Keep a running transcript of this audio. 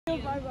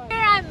Bye-bye.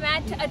 Here I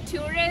met a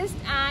tourist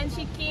and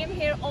she came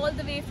here all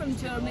the way from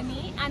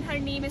Germany and her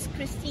name is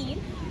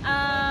Christine.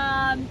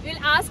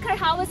 We'll ask her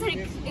how was her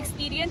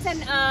experience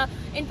and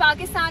in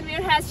Pakistan,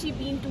 where has she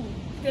been to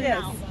till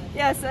now?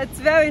 Yes, it's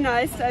very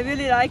nice. I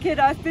really like it.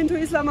 I've been to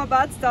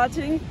Islamabad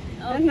starting.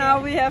 Okay. And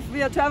now we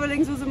are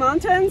traveling through the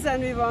mountains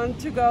and we want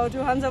to go to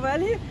Hunza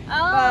Valley.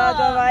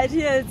 But right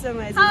here it's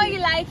amazing. How are you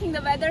liking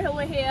the weather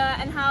over here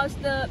and how's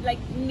the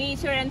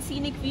nature and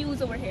scenic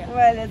views over here?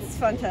 Well, it's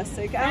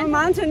fantastic. I'm a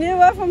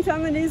Mountaineer from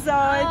Germany, so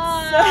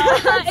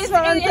it's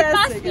fantastic. It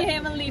must be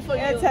heavenly for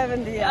you. It's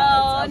heavenly,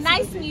 yeah. Oh,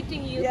 nice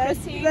meeting you, yes,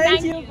 Christine.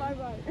 Thank you.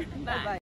 Bye-bye. Bye.